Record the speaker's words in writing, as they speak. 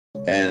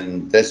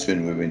And that's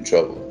when we were in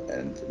trouble.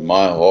 And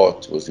my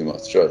heart was in my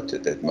throat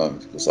at that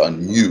moment because I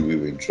knew we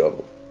were in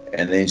trouble.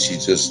 And then she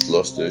just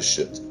lost her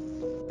shit.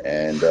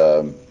 And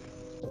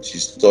she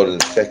started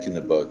attacking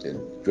the boat and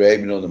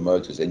grabbing on the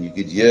motors. And you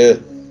could hear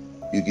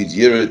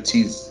her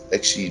teeth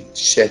actually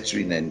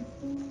shattering and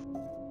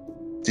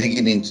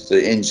digging into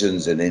the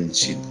engines. And then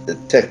she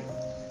attacked,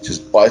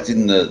 just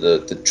biting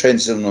the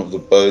transom of the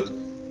boat.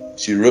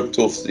 She ripped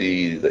off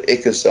the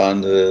echo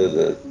sound,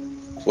 the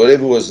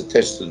whatever was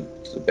attached to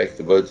the back of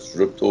the boat was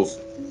ripped off.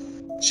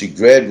 She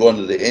grabbed one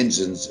of the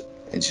engines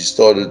and she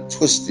started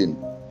twisting,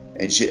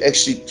 and she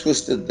actually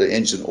twisted the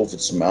engine off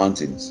its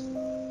mountings.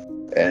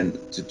 And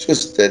to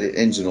twist that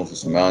engine off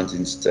its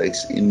mountings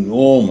takes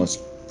enormous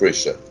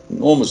pressure,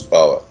 enormous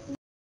power.